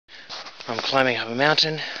I'm climbing up a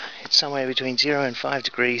mountain. It's somewhere between 0 and 5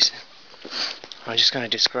 degrees. I'm just going to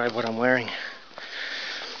describe what I'm wearing.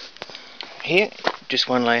 Here, just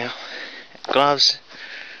one layer. Gloves,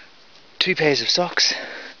 2 pairs of socks,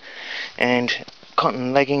 and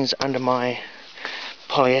cotton leggings under my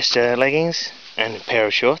polyester leggings, and a pair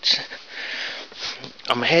of shorts.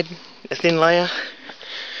 On my head, a thin layer,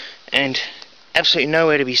 and absolutely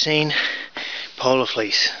nowhere to be seen, polar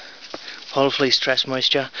fleece. Polar fleece traps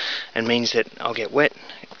moisture and means that I'll get wet,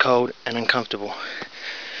 cold and uncomfortable.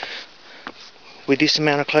 With this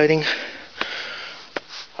amount of clothing,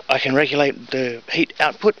 I can regulate the heat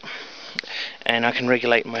output and I can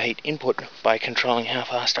regulate my heat input by controlling how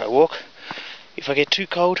fast I walk. If I get too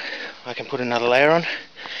cold, I can put another layer on.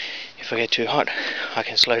 If I get too hot, I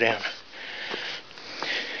can slow down.